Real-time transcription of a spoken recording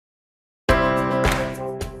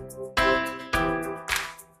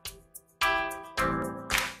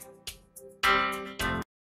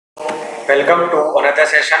Welcome to another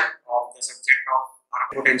session of the subject of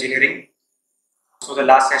Harbour Engineering. So the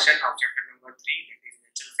last session of chapter number 3, that is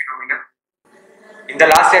natural phenomena. In the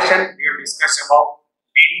last session, we have discussed about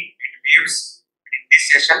wind and waves, and in this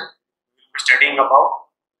session, we will be studying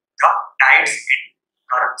about the tides and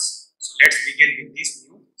currents. So let's begin with this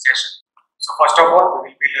new session. So first of all,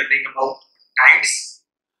 we will be learning about tides.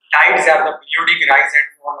 Tides are the periodic rise and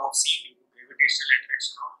fall of sea due to gravitational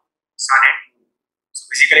attraction of sun and moon. So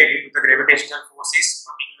basically, due to the gravitational forces,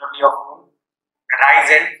 particularly of moon, the rise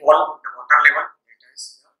and fall of the water level, that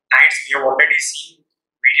is the tides. We have already seen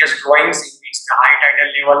various drawings in which the high tidal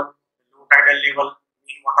level, the low tidal level,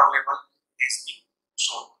 mean water level has been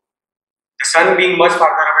shown. The sun being much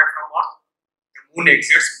farther away from Earth, the moon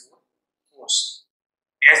exerts more force.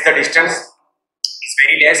 As the distance is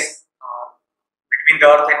very less between the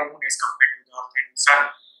Earth and moon as compared to the Earth and sun,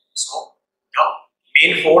 so the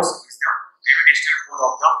main force is the gravitational pull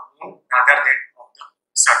of the moon rather than of the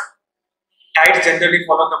sun. Tides generally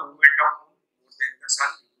follow the movement of moon more than the sun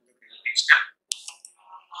due to the gravitational.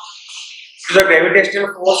 Due to the gravitational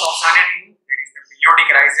force of sun and moon, there is the periodic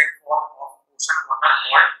rise and fall of ocean water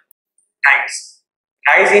called tides.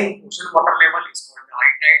 Rise in ocean water level is called the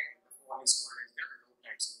high tide, and the fall is called as the low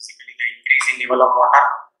tide. So basically, the increase in level of water,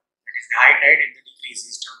 that is the high tide, and the decrease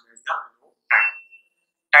is termed as the low tide.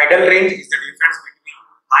 Tidal range is the difference between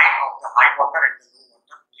height of the high water and the low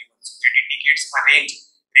water level. So that indicates a range.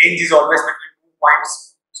 Range is always between 2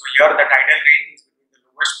 points. So here the tidal range is between the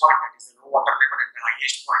lowest point, that is the low water level, and the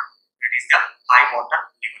highest point, that is the high water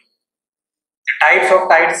level. The types of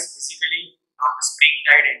tides basically are the spring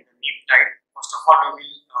tide and the neap tide. First of all, we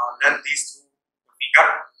will learn these through the figure,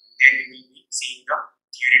 then we will be seeing the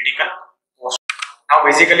theoretical portion. Now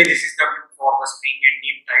basically this is the view for the spring and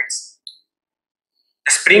neap tides.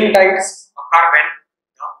 The spring tides occur when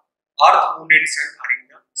the Earth, Moon and Sun are in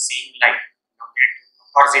the same line. Now that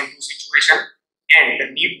occurs in two situations, and the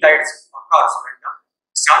neap tides occurs when the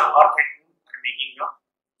Sun, Earth and Moon are making a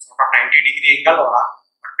sort of 90-degree angle or are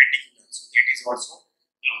perpendicular. So that is also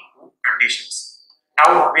in two conditions.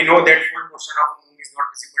 Now we know that full portion of Moon is not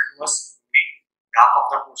visible to us. Only half of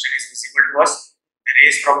the portion is visible to us. The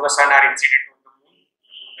rays from the Sun are incident on the Moon. The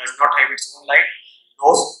Moon does not have its own light.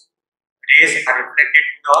 Those rays are reflected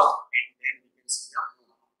to the Earth, and then we can see the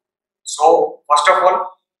Moon. So first of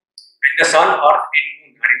all, when the Sun, Earth and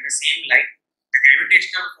Moon are in the same line, the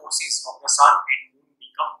gravitational forces of the Sun and Moon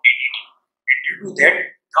become additive, and due to that,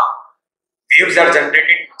 the waves are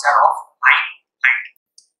generated which are of high height.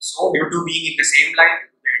 So due to being in the same line,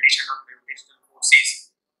 due to the addition of gravitational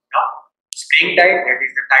forces, the spring tide, that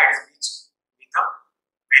is the tides which with a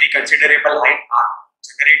very considerable height are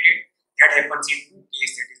generated. That happens in two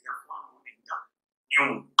cases, that is the full moon and the new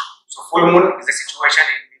moon. So full moon is a situation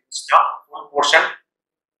in which the full portion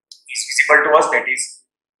is visible to us, that is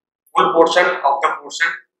full portion of the portion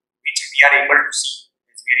which we are able to see.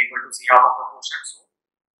 As we are able to see half of the portion, so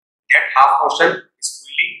that half portion is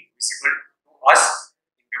fully visible to us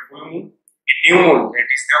in the full moon. In new moon, that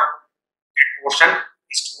is that portion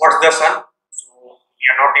is towards the sun, so we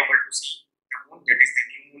are not able to see the moon. That is the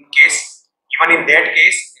new moon case. Even in that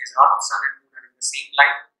case, as Earth, Sun and Moon are in the same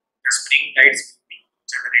line, the spring tides will be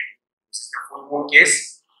generated. This is the full moon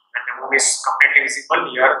case, when the moon is completely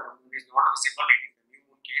visible. Here the moon is not visible, it is the new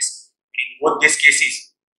moon case. And in both these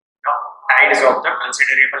cases, the tides of the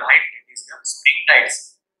considerable height, that is the spring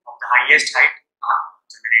tides of the highest height, are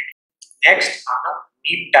generated. Next are the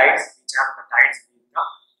neap tides, which are the tides with the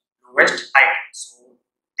lowest height. So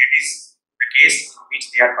that is the case in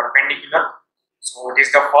which they are perpendicular. So it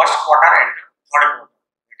is the first quarter and the third quarter.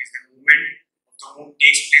 That is the movement of the moon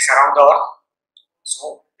takes place around the Earth.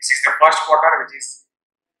 So this is the first quarter which is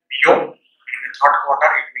below, and in the third quarter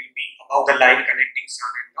it will be above the line connecting Sun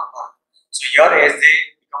and the Earth. So here as they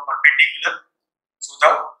become perpendicular, so the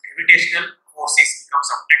gravitational forces become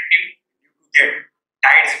subtractive. Due to that,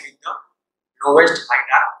 tides with the lowest height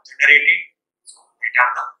are generated. So that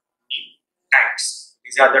are the neap tides.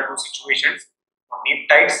 These are the two situations for neap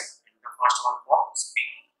tides. First one for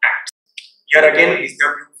spring tides. Here again is the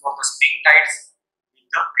view for the spring tides with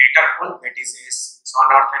the greater pull, that is as Sun,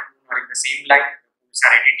 Earth and Moon are in the same line, the pulls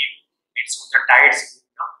are additive, and so the tides with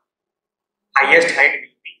the highest height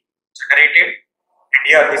will be generated. And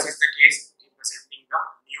here this is the case representing the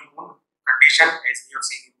new moon condition as we have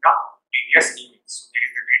seen in the previous image. So there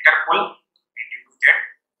is the greater pull, and due to that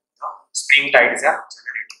the spring tides are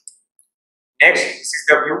generated. Next, this is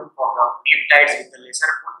the view for the neap tides with the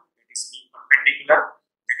lesser pull, is being perpendicular,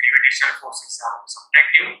 the gravitational forces are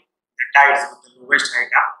subtractive, the tides with the lowest height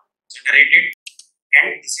are generated,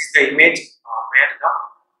 and this is the image where the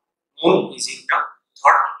moon is in the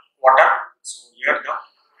third water. So here the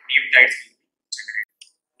Neap tides will be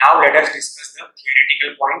generated. Now let us discuss the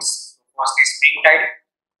theoretical points. So first is spring tide.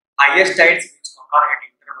 Highest tides which occur at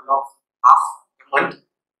interval of half the month,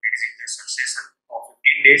 that is in the succession of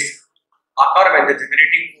 15 days, occur when the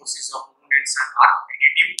generating forces of moon and sun are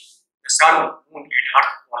additive. The sun, moon and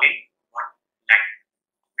earth fall in one line.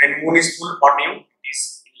 When moon is full or new, it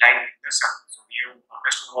is in line with the sun. So we have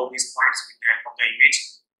understood all these points with the help of the image.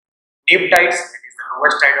 Neap tides, that is the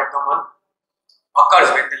lowest tide of the month, occurs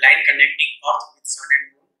when the line connecting earth with sun and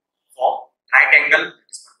moon form right angle, that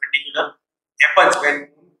is perpendicular, happens when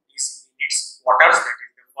moon is in its quarters, that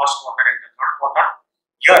is the first quarter and the third quarter.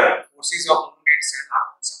 Here forces of moon and sun are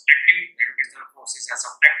subtractive, gravitational forces are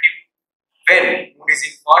subtractive. When moon is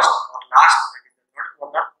in first or last, that is the third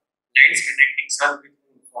quarter, lines connecting sun with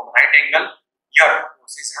moon form right angle. Here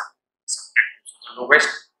forces are subtractive. So the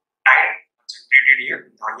lowest tide generated here,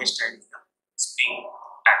 the highest tide is the spring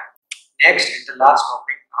tide. Next and the last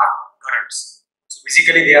topic are currents. So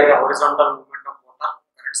basically they are the horizontal movement of water.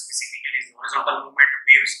 Current specifically is the horizontal movement of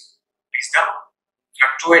waves, is the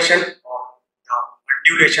fluctuation or the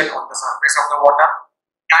undulation on the surface of the water.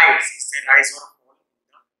 Tides is the rise or fall in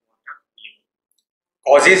the water level.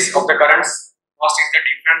 Causes of the currents. First is the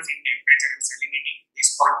difference in temperature and salinity.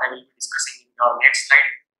 This point I will be discussing in the next slide.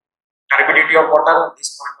 Turbidity of water.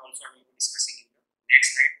 This point also I will be discussing in the next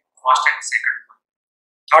slide. First and second point.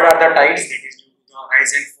 Third are the tides, that is due to the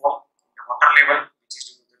rise and fall in the water level, which is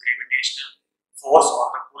due to the gravitational force or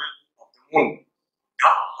the pull of the moon. The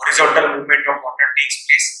horizontal movement of water takes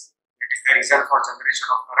place, that is the reason for generation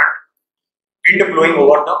of current. Wind blowing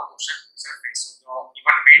over the ocean surface. So the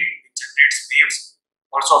even wind which generates waves,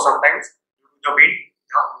 also sometimes due to the wind,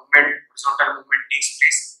 the horizontal movement takes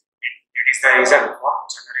place, and that is the reason for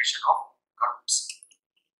generation of currents.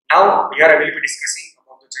 Now here I will be discussing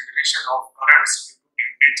about the generation of currents due to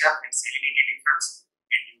temperature and salinity difference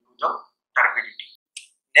and due to the turbidity.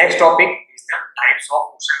 Next topic is the types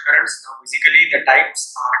of ocean currents. Now basically the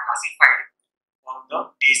types are classified on the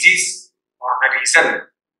basis or the reason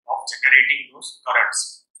of generating those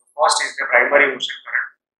currents. So first is the primary ocean current,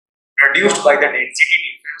 produced by the density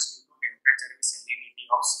difference due to temperature and salinity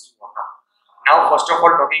of sea water. Now first of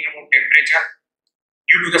all, talking about temperature,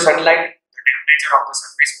 due to the sunlight, the temperature of the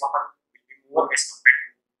surface water will be more as compared to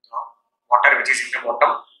the water which is in the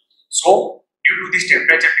bottom. So due to this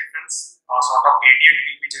temperature difference, a sort of gradient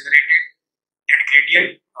will be generated. That gradient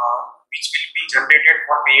which will be generated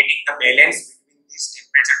for creating the balance between this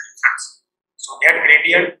temperature difference. So that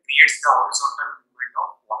gradient creates the horizontal movement of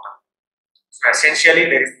water. So essentially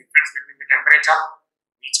there is difference between the temperature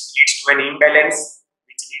which leads to an imbalance,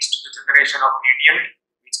 which leads to the generation of gradient,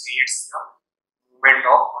 which creates the movement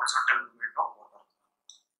of horizontal movement of water.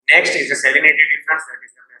 Next is the salinity difference, that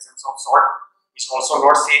is the presence of salt, is also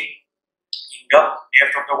not same in the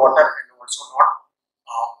depth of the water and also not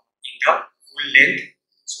in the full length.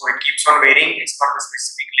 So it keeps on varying as per the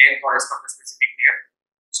specific length or as per the specific depth.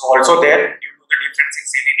 So also there, due to the difference in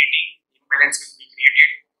salinity, imbalance will be created,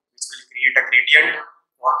 which will create a gradient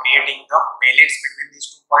for creating the balance between these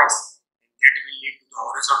 2 points, and that will lead to the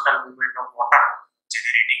horizontal movement of water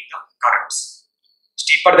generating the currents.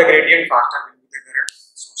 Steeper the gradient, faster will be the current.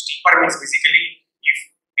 So steeper means basically if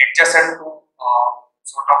adjacent to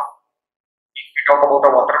sort of, if we talk about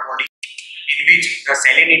a water body in which the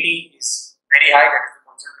salinity is very high, that is the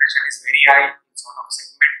concentration is very high in sort of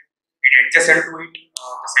segment, and adjacent to it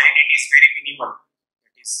the salinity is very minimal,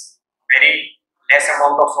 that is very less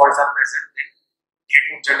amount of salts are present, then that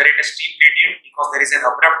would generate a steep gradient because there is an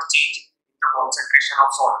abrupt change in the concentration of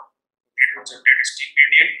salt. That would generate a steep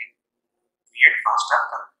gradient and create faster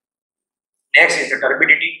current. Next is the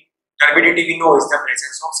turbidity. Turbidity we know is the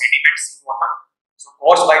presence of sediments in water. So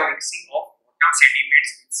caused by mixing of bottom sediments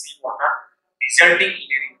with sea water, resulting in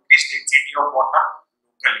an increased density of water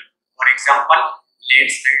locally. For example,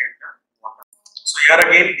 landslide and the water. So here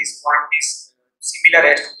again this point is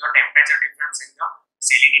similar as to the temperature difference and the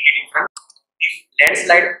salinity difference. If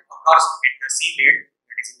landslide occurs at the seabed,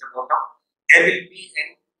 that is in the bottom, there will be a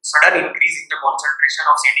sudden increase in the concentration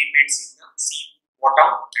of sediments in the sea bottom,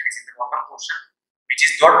 that is in the bottom portion, which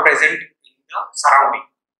is not present in the surrounding.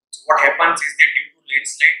 So what happens is that due to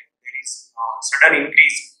landslide, there is a sudden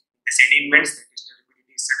increase in the sediments, that is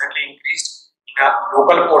turbidity is suddenly increased in a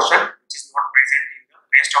local portion, which is not present in the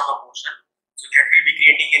rest of the portion. So that will be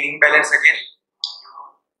creating an imbalance again due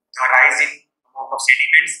to the rising amount of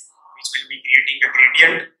sediments, which will be creating a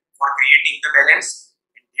gradient for creating the balance,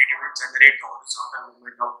 and that will generate the horizontal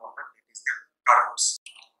movement of water, that is the currents.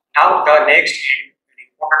 Now the next and an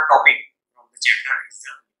important topic from the chapter is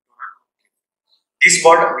the littoral. This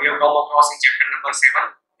word we have come across in chapter number 7,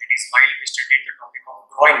 that is is while we studied the topic of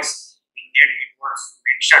drawings, in that it was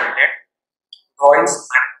mentioned that drawings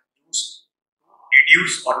are used to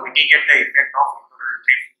reduce or mitigate the effect of littoral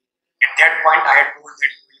drift. At that point, I had told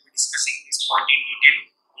that we will be discussing this point in detail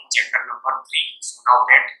in chapter number 3. So now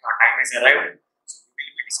that time has arrived, so we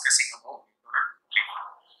will be discussing about littoral drift.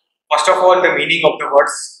 First of all, the meaning of the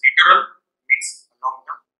words littoral means along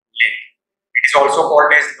the length. It is also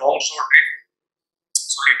called as longshore drift.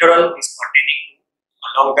 So littoral is pertaining to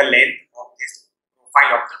along the length of this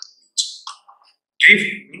profile of the beach. Drift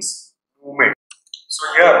means movement. So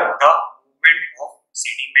here the movement of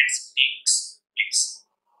sediments takes place.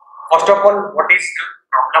 First of all, what is the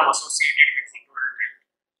problem associated with littoral drift?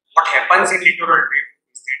 What happens in littoral drift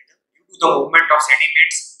is that due to the movement of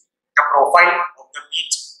sediments, the profile of the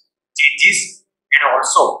beach changes, and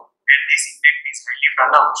also where this effect is highly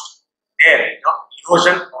pronounced, there the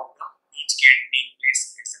erosion of the beach can take place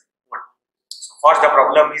as a whole. So first the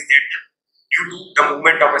problem is that due to the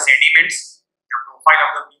movement of the sediments, the profile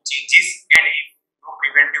of the beach changes, and if no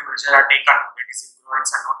preventive measures are taken, that is if groins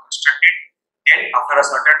are not constructed, then after a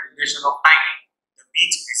certain duration of time, the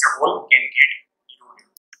beach as a whole can get eroded.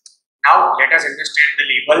 Now let us understand the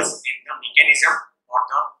labels and the mechanism or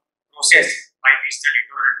the process by which the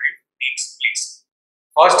littoral drift takes place.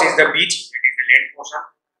 First is the beach, that is the land portion.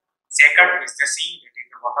 Second is the sea, that is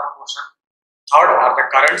the water portion. Third are the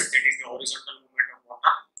currents, that is the horizontal movement of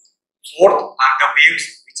water. Fourth are the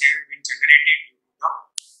waves which have been generated due to the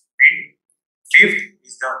wind. Fifth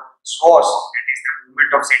is the source, that is the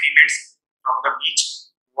movement of sediments from the beach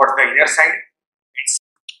towards the inner side. And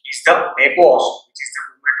is the backwash, which is the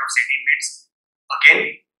movement of sediments again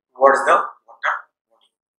towards the water body.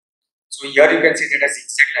 So here you can see that a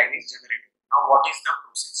zigzag line is generated. Now what is the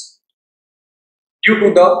process? Due to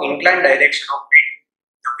the inclined direction of wind,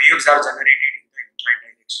 the waves are generated in the inclined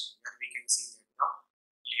direction. Here we can see that the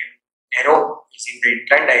arrow is in the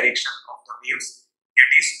inclined direction of the waves.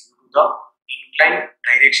 That is due to the inclined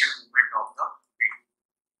direction movement of the wind.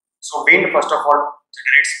 So wind first of all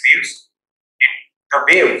generates waves, and the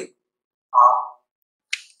waves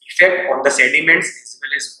effect on the sediments as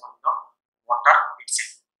well as on the water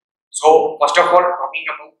itself. So first of all, talking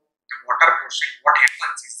about the water portion, what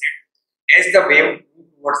happens is that as the wave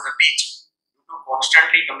moves towards the beach, due to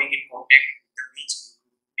constantly coming in contact with the beach,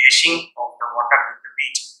 dashing of the water with the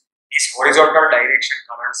beach, these horizontal direction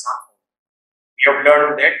currents are formed. We have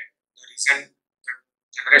learned that the reason, the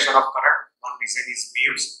generation of current, one reason is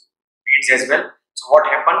waves, winds as well. So what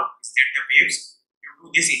happens is that the waves, due to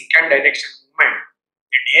this inclined direction movement,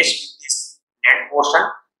 they dash with this land portion,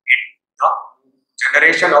 and the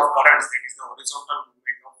generation of currents, that is the horizontal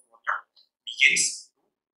movement of water, begins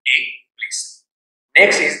to take place.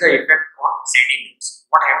 Next is the effect on sediments.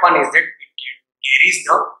 What happens is that it carries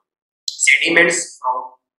the sediments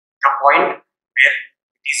from the point where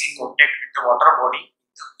it is in contact with the water body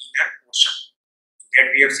in the inner ocean. So that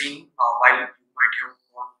we have seen while you might have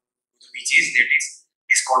gone to the beaches, that is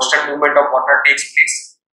this constant movement of water takes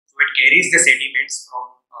place. So it carries the sediments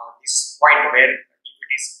from this point where if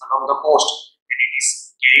it is along the coast, then it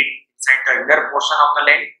is carried inside the inner portion of the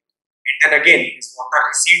land, and then again this water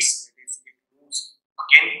recedes, that is it moves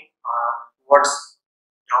again towards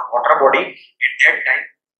the water body. At that time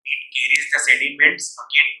it carries the sediments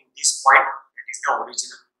again to this point, that is the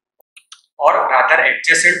original, or rather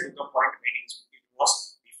adjacent to the point where it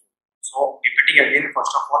was before. So repeating again,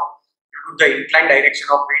 first of all, due to the inclined direction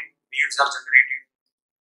of wind, waves are generated.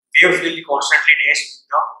 Waves will be constantly dash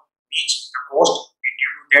the beach, the coast, and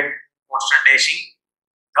due to that constant dashing,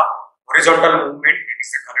 the horizontal movement, that is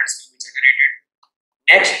the currents, will be generated.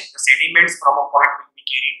 Next, the sediments from a point will be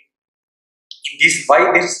carried. In this,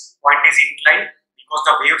 why this point is inclined? Because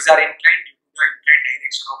the waves are inclined due to the inclined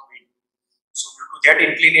direction of wind. So due to that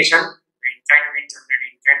inclination, the inclined wind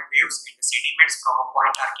generates inclined waves, and the sediments from a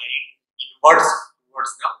point are carried inwards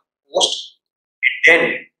towards the coast, and then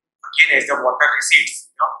again as the water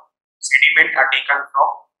recedes, the sediment are taken from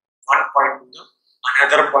one point to the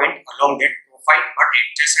another point along that profile, but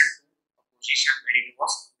adjacent to the position where it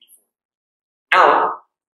was before. Now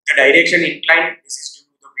the direction inclined, this is due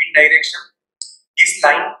to the wind direction. This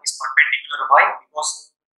line is perpendicular. Why?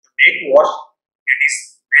 Because the backwash, that is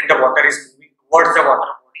when the water is moving towards the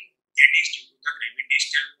water body, that is due to the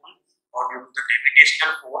gravitational pull or due to the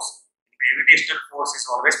gravitational force. The gravitational force is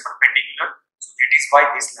always perpendicular, so that is why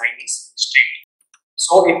this line is straight.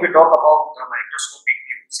 So if we talk about the microscopic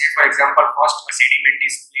view, say for example, first a sediment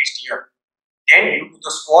is placed here, then due to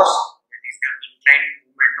the force, that is the inclined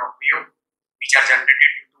movement of wave which are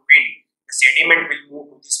generated due to wind, the sediment will move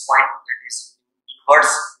to this point, that is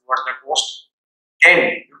inwards towards the coast. Then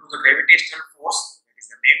due to the gravitational force, that is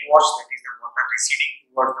the backwash, that is the water receding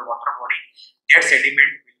towards the water body, that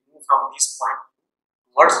sediment will move from this point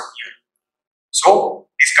towards here. So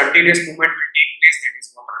this continuous movement will take place, that is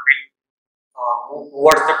water will move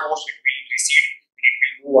towards the coast, it will recede and it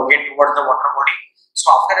will move again towards the water body. So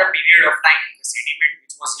after a period of time, the sediment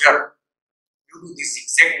which was here, due to this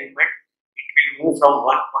zigzag movement, it will move from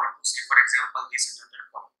one point to, say for example, this another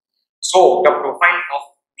point. So the profile of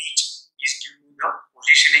beach is due to the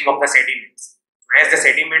positioning of the sediments. So as the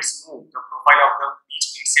sediments move, the profile of the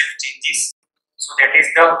beach itself changes. So that is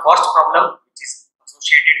the first problem which is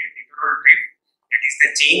associated with littoral drift, that is the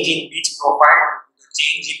change in beach profile due to the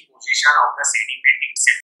change in position of the sediment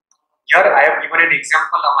itself. Here I have given an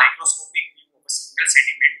example, a microscopic view of a single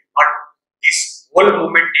sediment, but this whole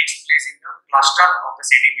movement takes place in the cluster of the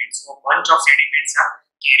sediments. So a bunch of sediments are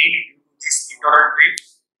carried due to this littoral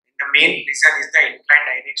drift, and the main reason is the inclined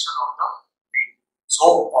direction of the wind.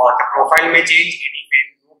 So the profile may change, and if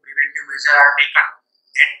no preventive measures are taken,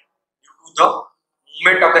 then due to the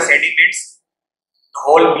movement of the sediments, the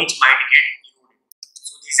whole beach might get eroded.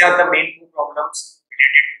 So these are the main two problems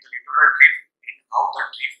related to the littoral drift and how the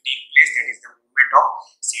drift takes place, that is the movement of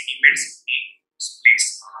sediments takes place.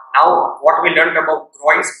 Now what we learned about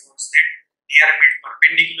groins was that they are built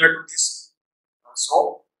perpendicular to this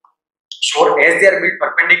shore. As they are built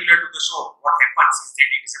perpendicular to the shore, what happens is that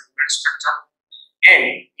it is a wooden structure and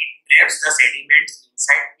it traps the sediments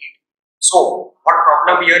inside it. So what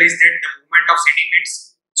problem here is that the movement of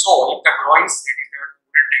sediments, so if the groins, that is the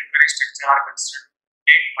wooden temporary structure, are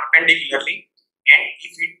constructed perpendicularly and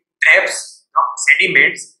if it traps the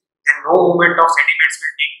sediments, then no movement of sediments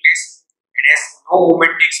will take place, and as no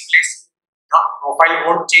movement takes place, the profile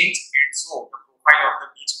won't change, and so the profile of the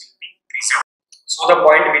beach will be preserved. So the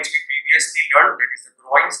point which we previously learned, that is the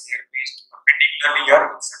groins, they are placed perpendicularly here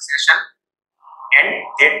in succession and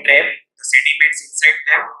they trap the sediments inside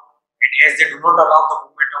them, and as they do not allow the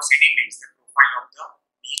movement of sediments, the profile of the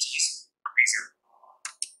beach is preserved.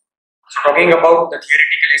 So talking about the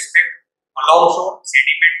theoretical aspect, along shore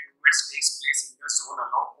sediment movements takes place in the zone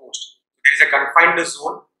along coast. So there is a confined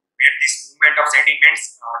zone where this movement of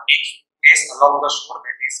sediments takes place along the shore,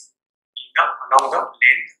 that is along the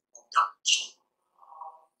length of the shore.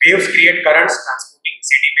 Waves create currents transporting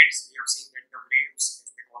sediments. We have seen that the waves, as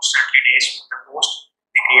they constantly dash with the coast,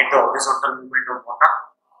 they create the horizontal movement of water.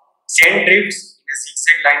 Sand drifts in a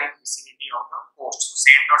zigzag line in vicinity of the coast. So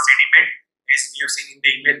sand or sediment, as we have seen in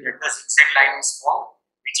the image, that the zigzag line is formed,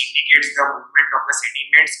 which indicates the movement of the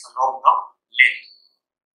sediments along the length.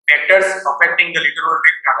 Factors affecting the littoral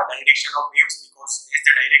drift are the direction of waves, because as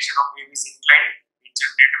the direction of wave is inclined, it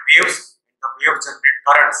generates waves, and the waves generate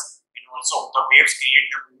currents, and also the waves create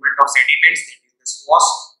the movement of sediments, that is the swash,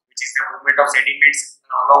 which is the movement of sediments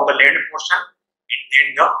along the land portion, and then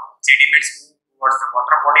the sediments move towards the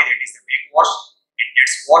water body, that is the backwash, and that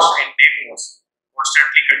swash and backwash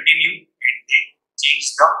constantly continue and they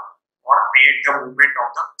change the or create the movement of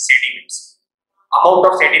the sediments. Amount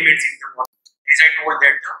of sediments in the water. As I told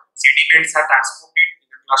that the sediments are transported in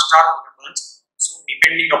a cluster, in a bunch. So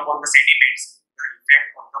depending upon the sediments, the effect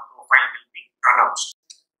on the profile will be pronounced.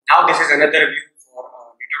 Now this is another view for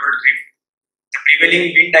littoral drift. The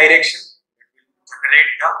prevailing wind direction that will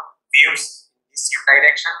generate the waves in this same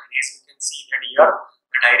direction. And as you can see that here,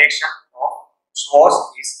 the direction of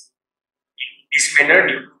swash is in this manner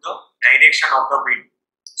due to the direction of the wind.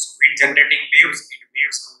 So wind generating waves and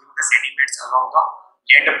waves moving the sediments along the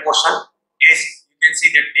land portion. As you can see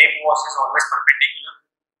that backwash is always perpendicular.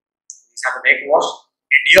 These are the backwash,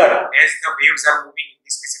 and here as the waves are moving in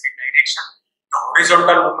this specific direction, the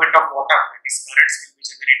horizontal movement of water, that is currents, will be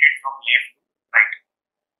generated from left to right.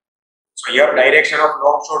 So here direction of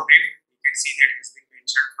longshore drift, you can see that has been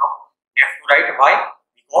mentioned from left to right. Why?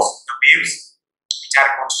 Because the waves which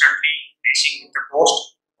are constantly dashing with the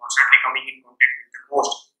coast, constantly coming in contact with the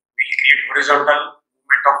coast, will create horizontal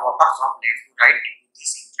movement of water from left to right into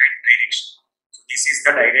this inclined direction. So this is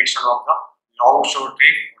the direction of the longshore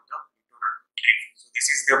drift or the littoral drift. So this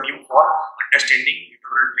is the view for understanding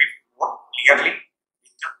littoral drift more clearly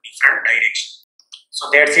with the different directions. So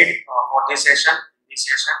that's it for this session. In this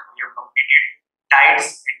session we have completed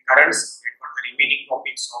tides and currents, and for the remaining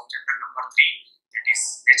topics of chapter number 3, that is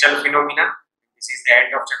natural phenomena. This is the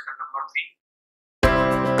end of chapter number 3.